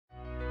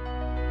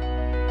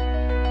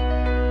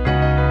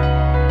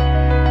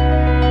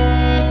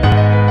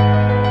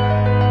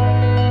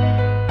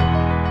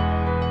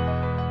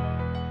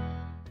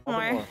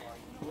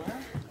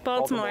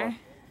Baltimore.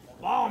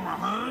 Baltimore,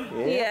 huh?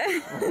 Yeah.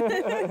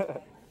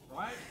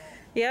 Right?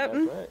 Yep.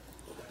 That's right.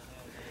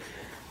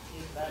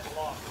 That's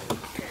locked.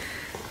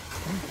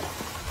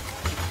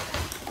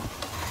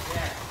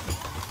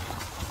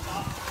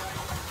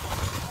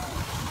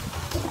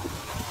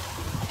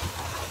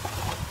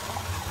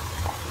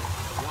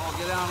 Y'all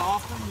get out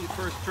often? Your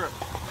first trip?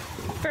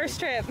 First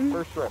trip.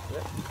 First trip. Yeah.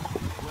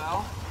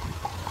 Well,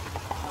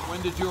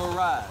 when did you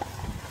arrive?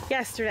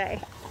 Yesterday.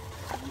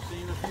 Have you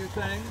seen a few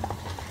things?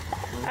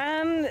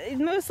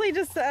 Mostly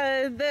just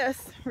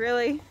this,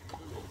 really.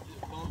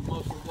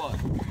 Most of what?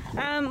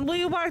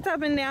 We walked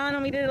up and down,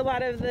 and we did a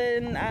lot of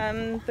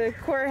the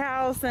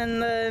courthouse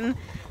and the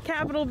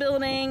Capitol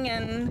building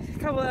and a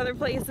couple other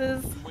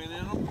places. You went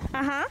in them?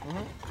 Uh-huh.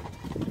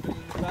 Been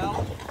in the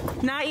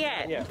palace? Not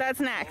yet. Yeah. That's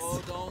next.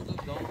 Oh,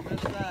 don't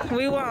miss that.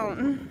 We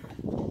won't.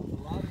 A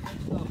lot of good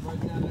stuff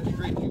right down that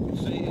street you can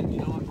see, and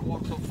you don't have to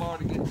walk so far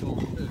to get to them,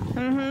 too.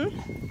 Mm-hmm.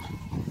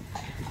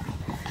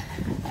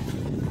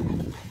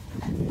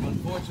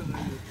 Unfortunately,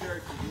 the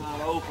church is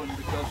not open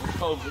because of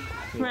COVID.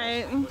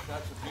 Right. But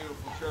that's a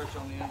beautiful church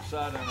on the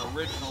inside, an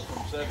original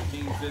from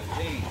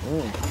 1715.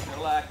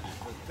 Still active,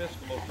 the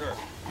Episcopal Church.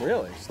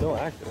 Really? Still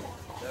active.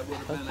 That would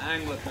have been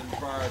Anglican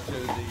prior to the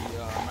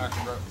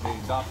the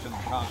adoption of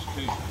the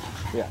Constitution.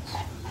 Yes.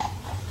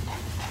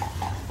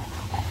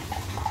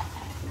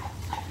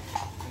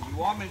 If you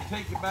want me to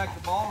take you back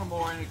to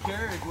Baltimore in a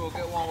carriage, we'll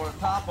get one with a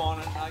top on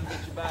it, and I can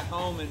get you back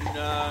home in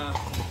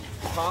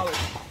probably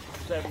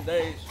 7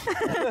 days.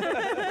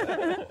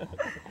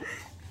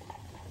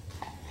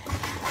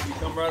 You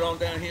come right on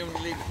down here when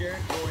you leave the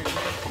carriage, go in here,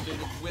 see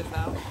the width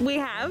out. We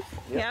have.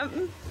 Yep.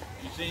 You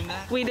seen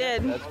that? We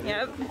did. That's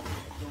Yep.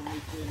 Don't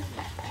leave the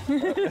Walk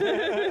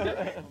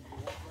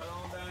right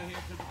on down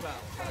here to the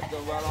palace. I'd go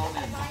right on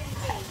in there.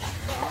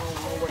 I don't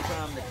know what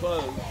time they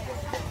close, but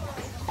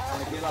when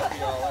I get up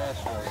here, I'll ask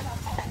for it.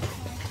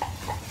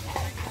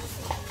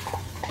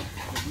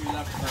 We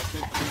left about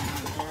 15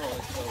 minutes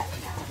early, so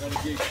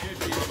should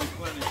give me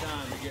plenty of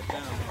time to get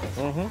down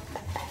there. Mm-hmm.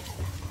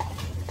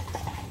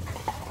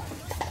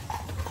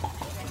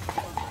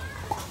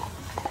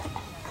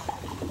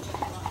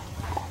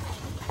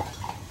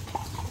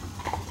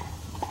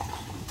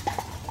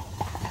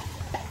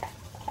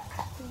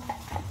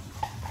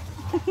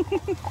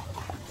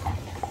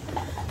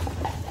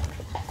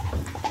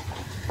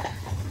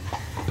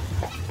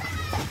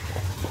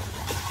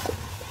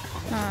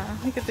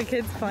 Look at the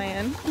kids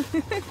playing. Oh,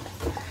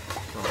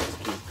 that's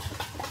cute.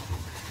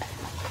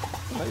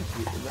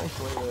 Nice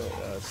way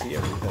to see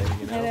everything,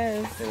 you know? It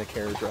is. In a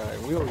carriage ride.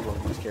 We always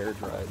love these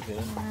carriage rides, you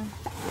know?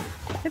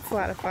 It's a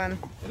lot of fun.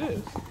 It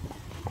is.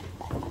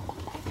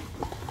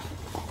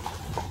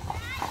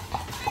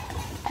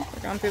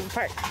 We're going through the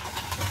park.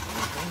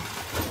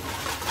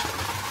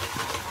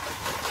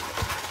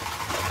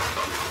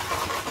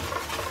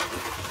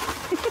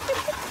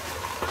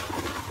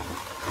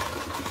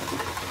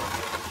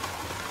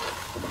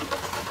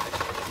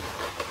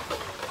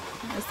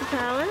 There's the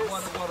palace.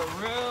 What I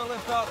really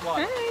felt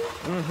like. Hey.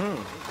 Mm-hmm.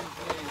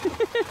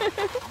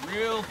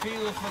 Real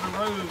feel for the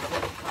roads at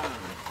the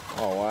time.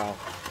 Oh, wow.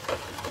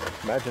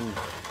 Imagine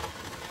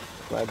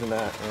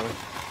that, huh?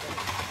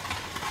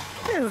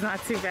 This is not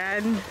too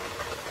bad.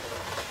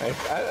 I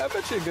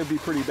bet you it could be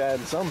pretty bad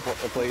in some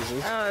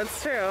places. Oh,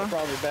 that's true.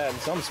 Probably bad in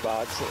some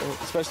spots,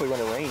 especially when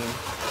it rains.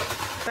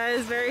 That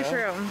is very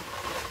true.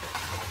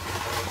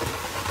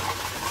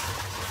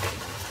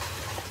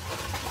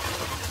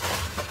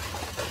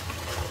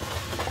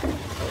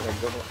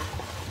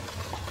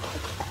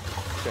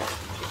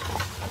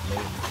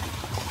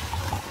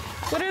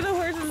 What are the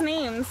horses'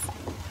 names?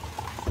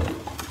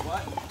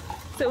 What?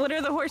 So what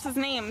are the horses'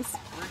 names?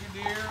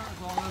 Brigadier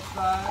is on this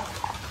side.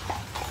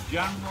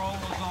 General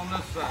is on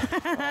this side.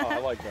 Oh, I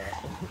like that.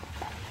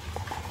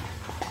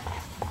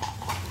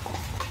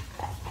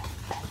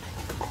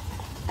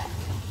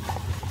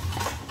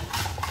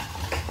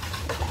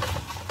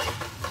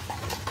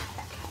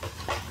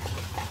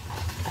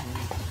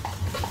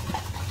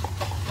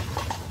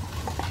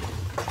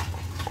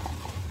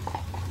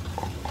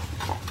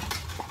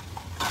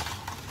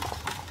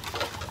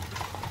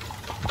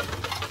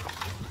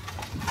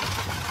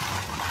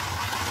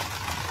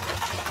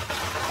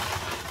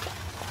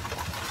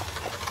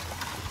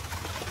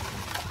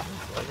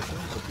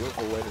 It's a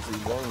beautiful way to see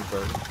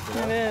Williamsburg. You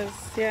know? It is,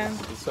 yeah.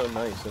 It's so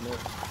nice, isn't it?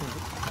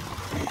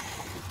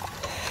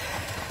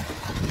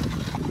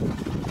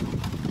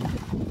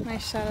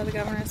 Nice shot of the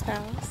governor's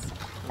palace.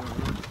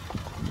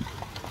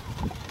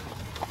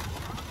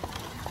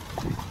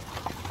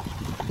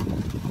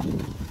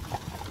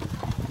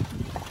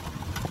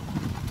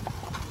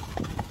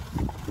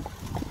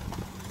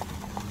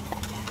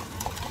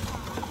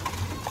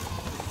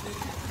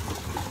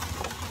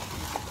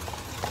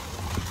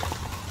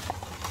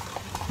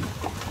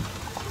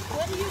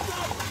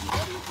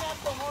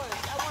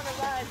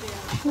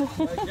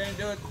 I can't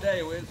do it today.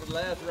 It's the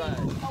last ride.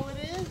 Oh, it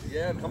is?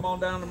 Yeah, come on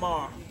down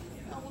tomorrow.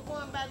 Oh, we're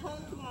going back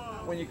home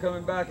tomorrow. When you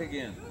coming back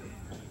again?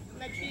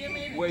 Next year,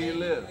 maybe? Where you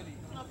live?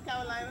 No, North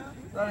Carolina.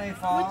 That ain't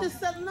far.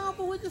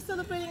 We're just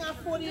celebrating our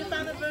 40th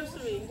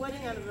anniversary,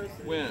 wedding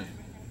anniversary. When?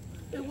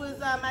 It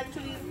was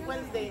actually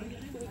Wednesday.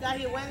 We got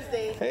here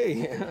Wednesday.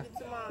 Hey.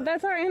 Tomorrow.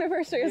 That's our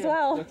anniversary as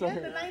well. That's Yeah,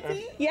 the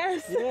 19th?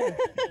 Yes. Yeah.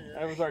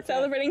 That was our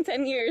Celebrating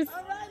 10 years.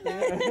 All right,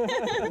 now.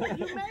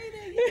 You made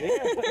it.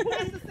 You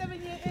passed the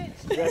 7-year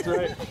itch. That's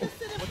right.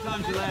 What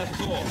time's your last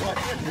call?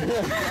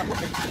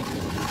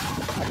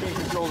 I can't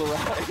control the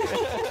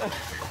ride.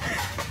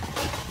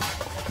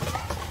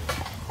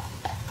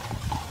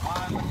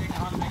 Fine looking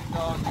hunting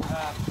dog you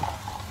have.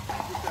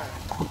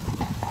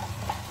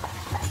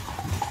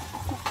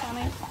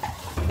 Funny.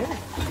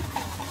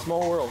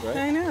 Small world, right?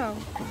 I know.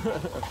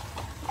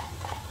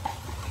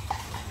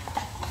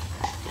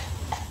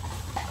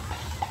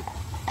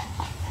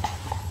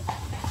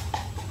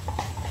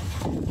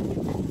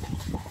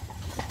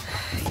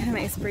 Got a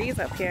nice breeze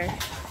up here.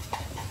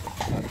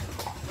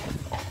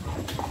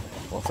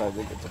 Once I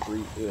think it's a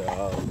breeze,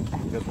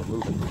 because we're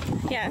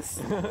moving. Yes.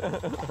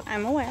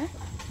 I'm aware.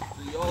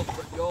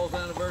 So y'all's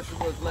anniversary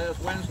was last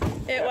Wednesday?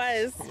 It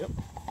was. Yep.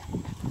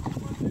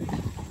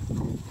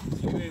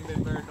 You ain't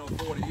been married no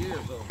 40 years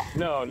though.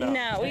 No.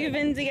 No, we've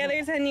been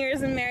together 10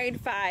 years and married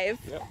 5.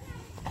 Yep.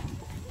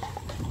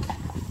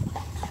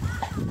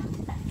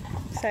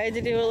 Decided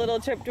to do a little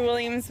trip to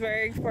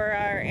Williamsburg for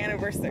our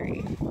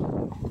anniversary.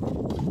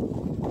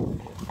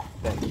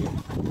 Thank you.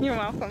 You're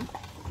welcome.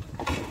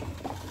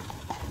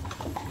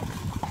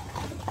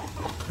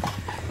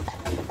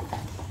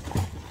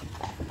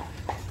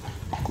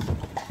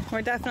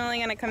 We're definitely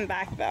gonna come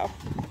back though.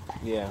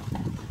 Yeah.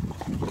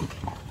 Bring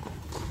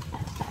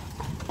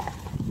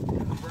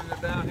it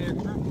down here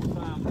Christmas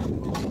time.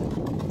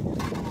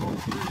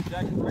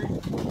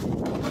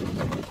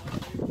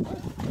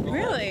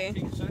 Really?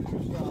 18th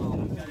century style.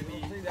 You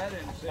see that in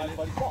the city.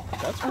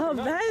 That's Oh,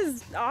 pretty nice. that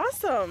is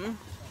awesome.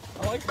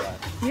 I like that.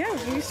 Yeah,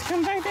 you should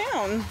come back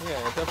down.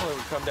 Yeah, it definitely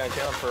would come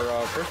downtown for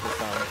Christmas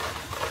time.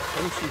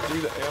 Maybe we should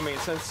do that. I mean,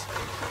 since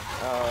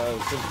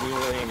we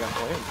really ain't got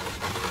plans.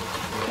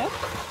 Yep.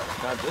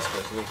 Not this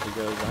Christmas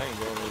because I ain't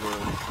going over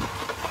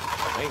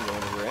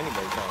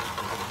anybody's house.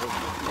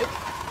 Yep.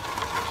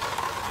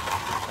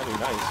 That'd be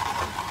nice.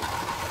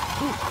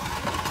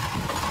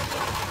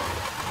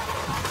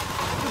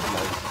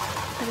 Nice.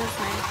 It is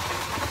nice.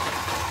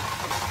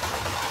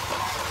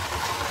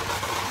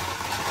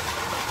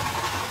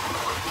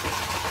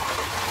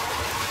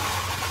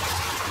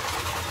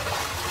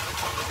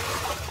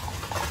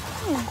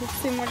 Yeah, let's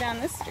see more down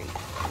this street.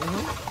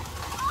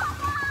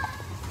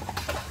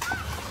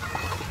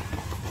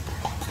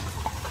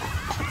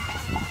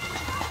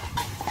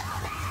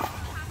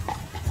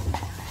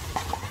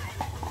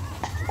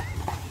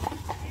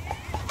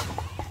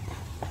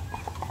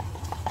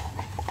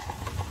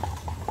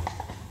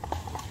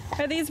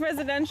 Are these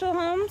residential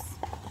homes?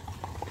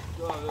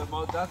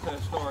 That's a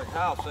historic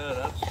house there.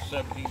 That's a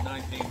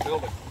 1719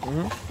 building.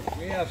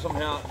 We have some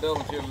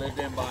buildings here lived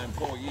in by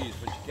employees,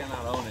 but you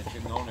cannot own it. You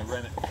can only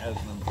rent it as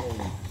an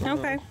employee.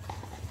 Okay.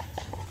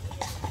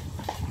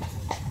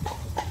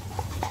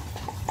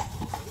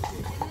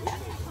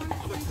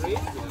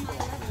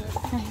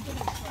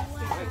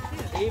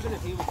 Even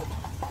if he was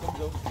comes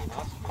over to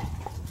us.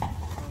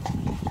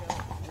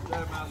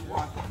 There, Mouse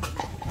Watson.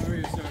 How are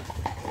you, sir?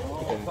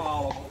 Oh,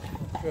 tolerable.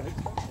 Good.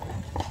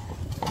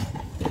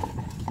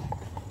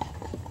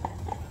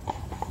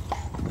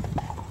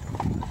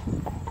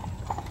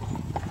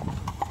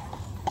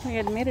 We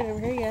hadn't made it over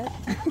here yet.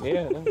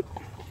 Yeah. No.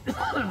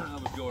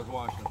 That was George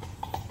Washington.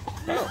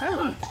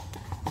 Well,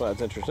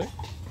 that's interesting.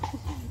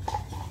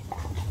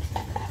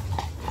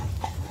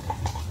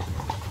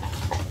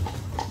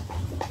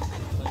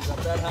 So you got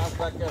that house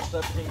back there,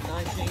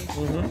 1719.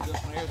 This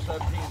one here,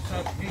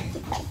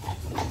 1717.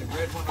 And the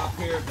red one up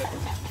here that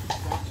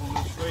fronts on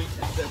the street is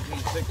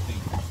 1716.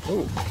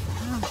 Ooh.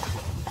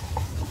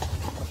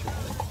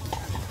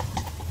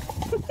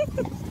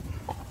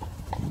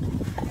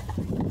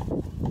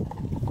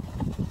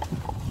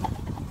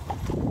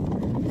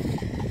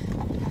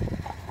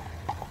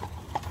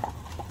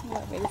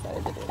 What we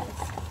decided to do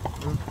this.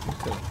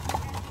 Okay.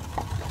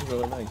 It's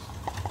really nice.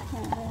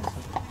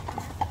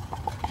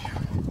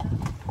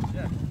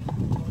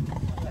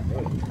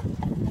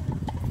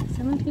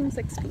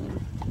 1716.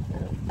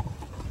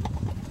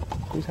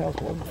 Whose house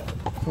was that?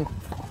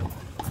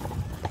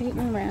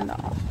 Peyton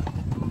Randolph.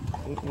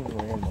 Peyton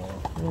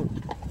Randolph.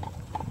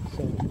 So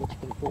it looks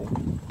pretty cool.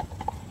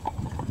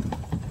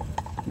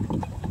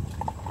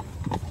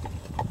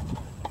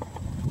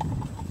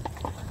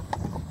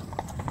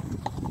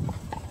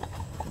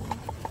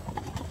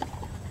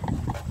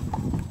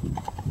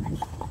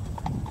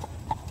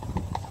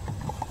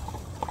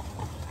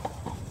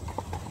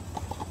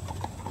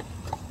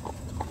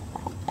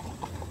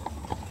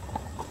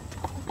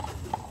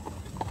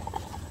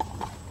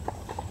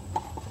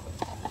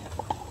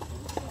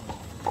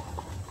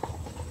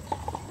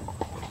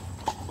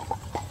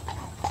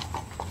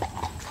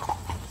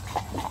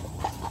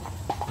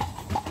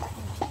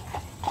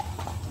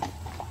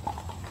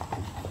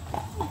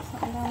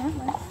 Something down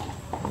that way.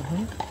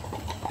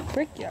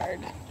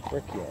 Brickyard.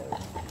 Brickyard.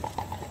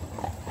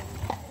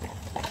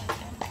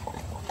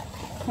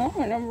 Oh,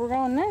 I know where we're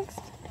going next.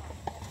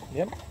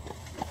 Yep.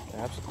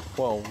 Absolutely.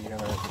 Well, we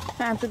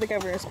gotta. After the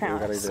governor's We gotta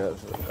palace. do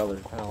the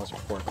governor's palace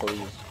before it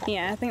closes.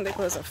 Yeah, I think they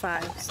close at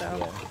 5, so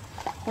Yeah.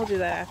 we'll do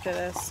that after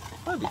this.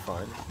 That'd be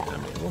fine. I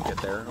mean, we'll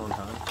get there on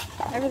time.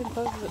 Everything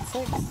closes at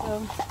 6,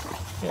 so.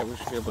 Yeah, we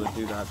should be able to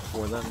do that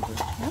before then. Too.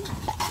 Yep.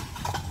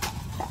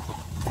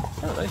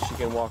 Oh, nice. You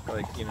can walk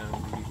like you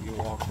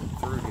walk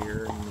through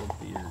here and with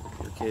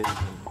your kids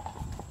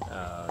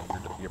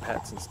and your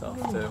pets and stuff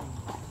too.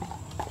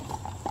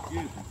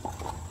 Excuse me.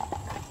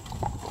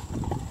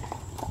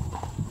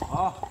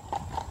 Oh,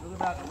 look at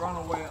that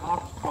runaway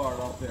ox cart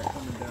up there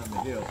coming down the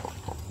hill.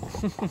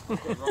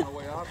 The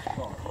runaway ox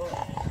cart.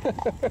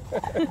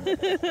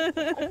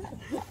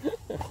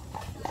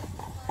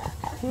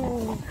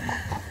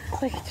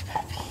 Look at your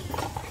puppy.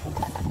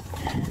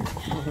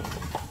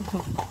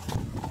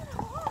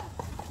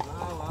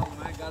 Well,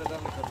 I got it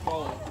under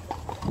control.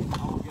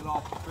 I won't get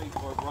off the street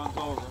before it runs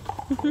over.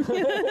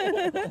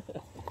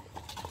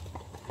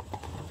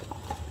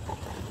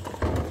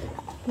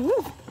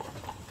 Woo.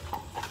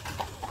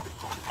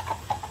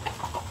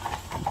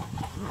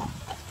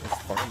 It's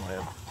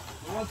farmland.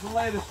 What's the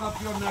latest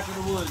up your neck of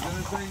the woods?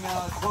 Anything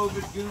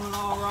COVID doing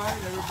all right?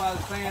 Everybody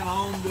staying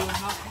home doing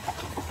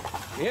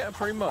nothing? Yeah,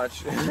 pretty much.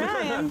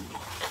 Trying.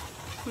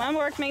 My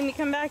work made me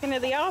come back into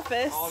the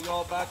office. All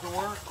y'all back to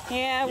work?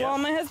 Yeah, well,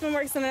 Yep. my husband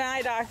works in an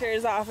eye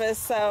doctor's office,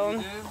 so. You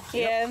do?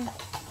 Yeah.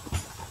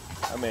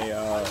 I may,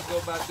 How you go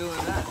about doing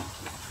that?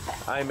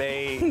 I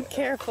may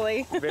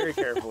Carefully. very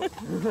carefully.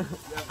 You have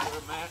to wear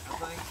a mask, I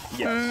think?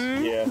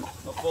 Yes. Yeah.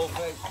 A full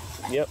face?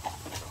 Yep.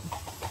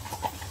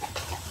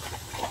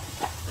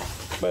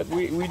 But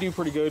we do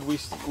pretty good. We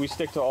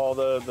stick to all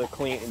the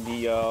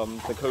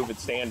COVID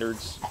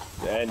standards,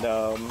 and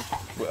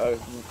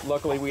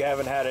luckily we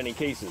haven't had any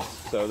cases,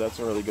 so that's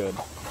really good.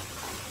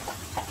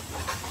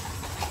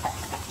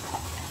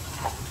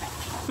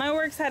 My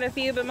work's had a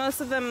few, but most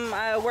of them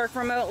work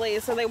remotely,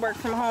 so they work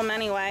from home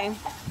anyway.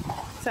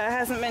 So it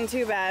hasn't been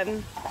too bad.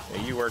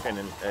 Yeah, you working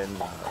in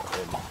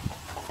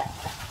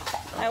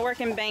I work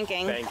in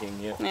banking. banking,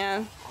 yeah.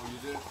 Yeah. Oh, you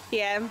do?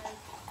 Yeah.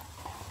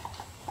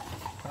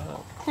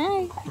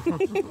 Hey. Well,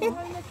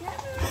 I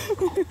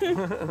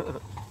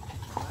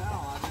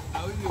didn't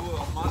know you were a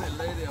money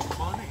lady of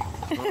money.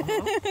 You could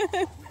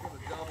have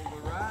doubled the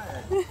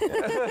ride.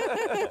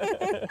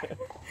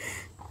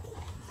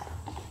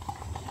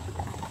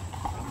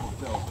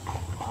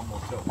 I'm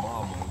gonna tell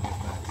Mom when we get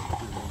back to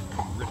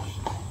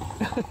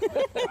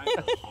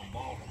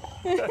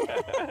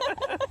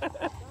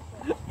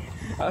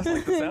I just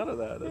like the sound of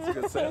that. That's a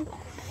good sound.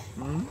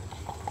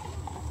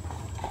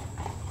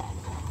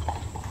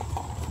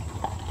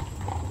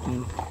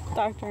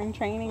 Doctor in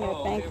training and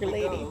a banker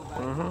lady.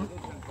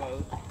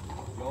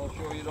 Y'all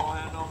sure you don't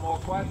have no more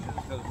questions?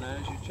 Because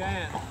now's your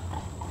chance.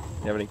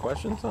 You have any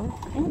questions, son?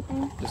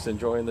 Just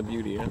enjoying the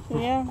beauty, huh?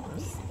 Yeah.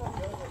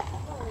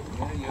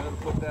 Yeah, you ought to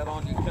put that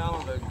on your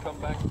calendar and come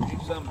back in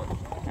December.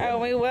 Oh,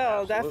 we will,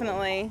 Absolutely.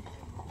 definitely.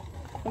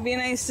 It'd be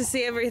nice to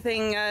see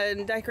everything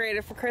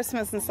decorated for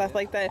Christmas and stuff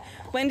like that.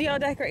 When do y'all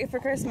decorate for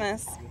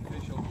Christmas? The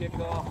official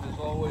kickoff is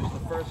always the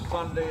first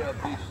Sunday of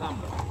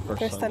December.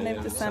 First Sunday of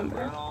Run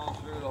December. on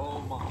through the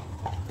whole month.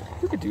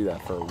 We could do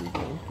that for a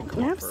weekend. We could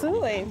for a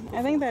Absolutely. weekend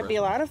I think before that'd be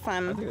a lot of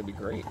Christmas. I think fun. it'd be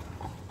great.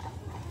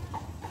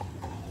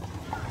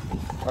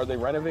 Are they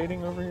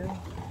renovating over here?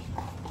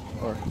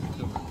 Or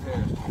The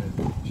repairs to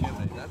the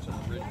chimney, that's an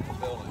original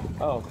building.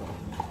 oh, okay.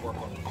 Work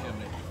on the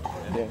chimney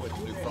and Yeah. put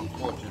new front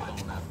porches on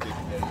that big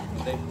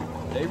day.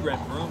 They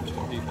rent rooms to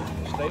people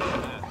to stay in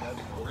that. That's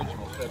an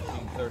original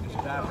 1730s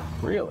tavern.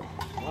 Really?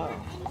 Wow.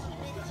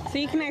 So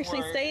you can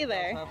actually stay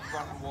there. Have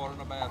running water in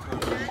the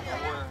bathroom.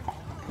 Nowhere.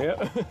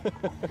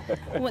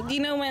 Yeah. What, do you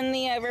know when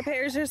the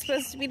repairs are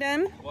supposed to be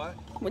done? What?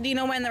 Do you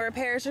know when the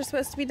repairs are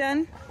supposed to be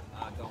done?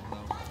 I don't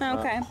know.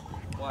 Okay.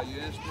 Why, you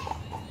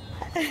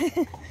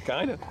interested?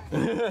 Kind of.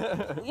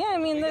 Yeah, I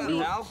mean, We that'd got be...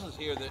 houses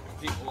here that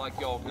people like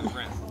y'all can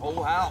rent.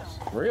 Whole house.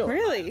 Really?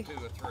 Really? 2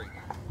 or 3.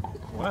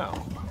 Wow.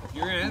 If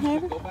you're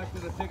interested, go back to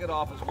the ticket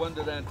office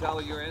Wednesday and tell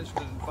her you're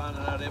interested in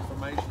finding out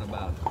information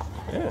about it.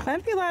 Yeah.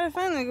 That'd be a lot of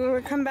fun. Like, we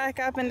would come back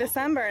up in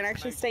December and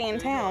actually stay in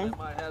town. They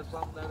might have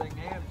something that they can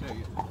hand to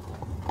you.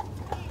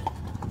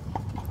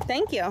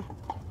 Thank you.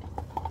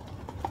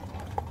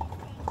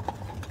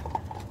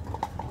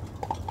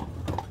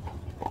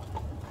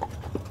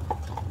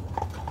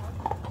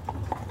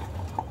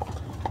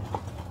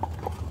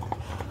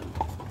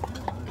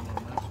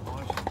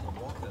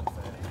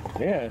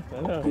 Yeah,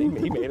 I know. He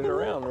made it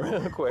around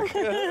real quick.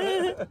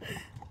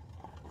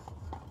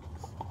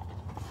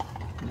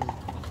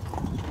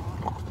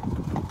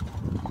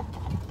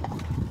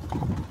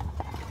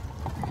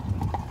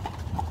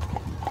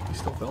 You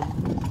still filming?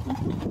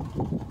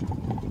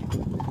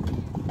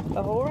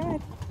 The whole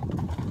ride.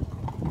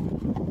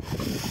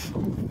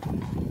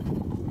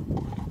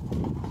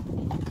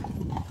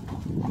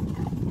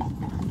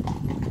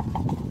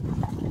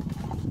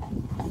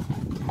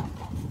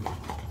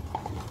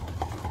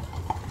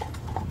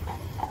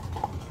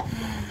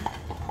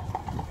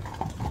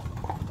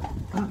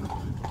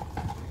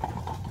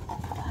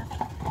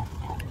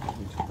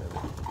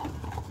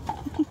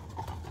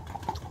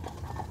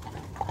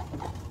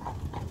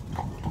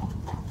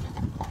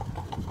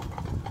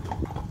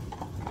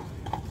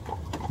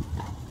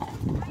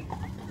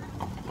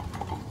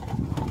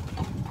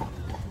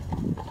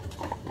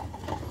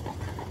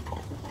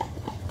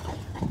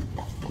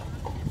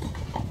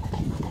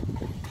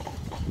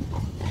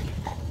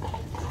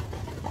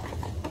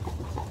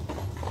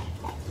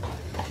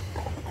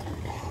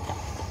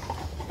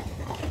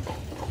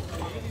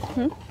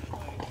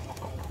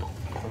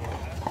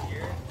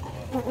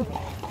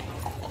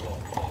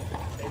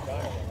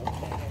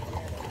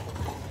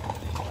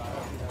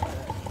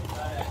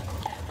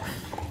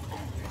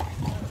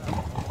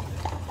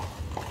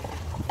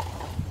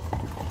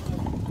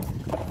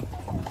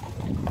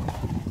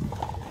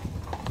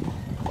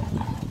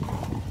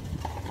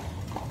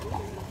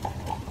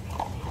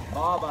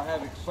 Bob, I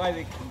have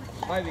exciting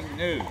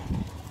news.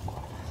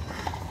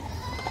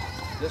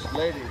 This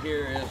lady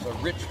here is a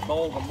rich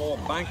Baltimore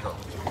banker.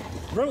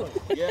 Really?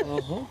 Yes.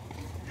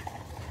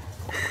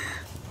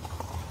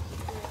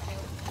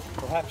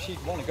 Perhaps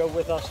she'd want to go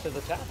with us to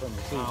the tap room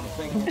this I'm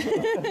evening.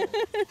 thinking.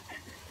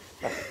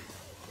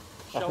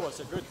 Show us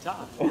a good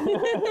time.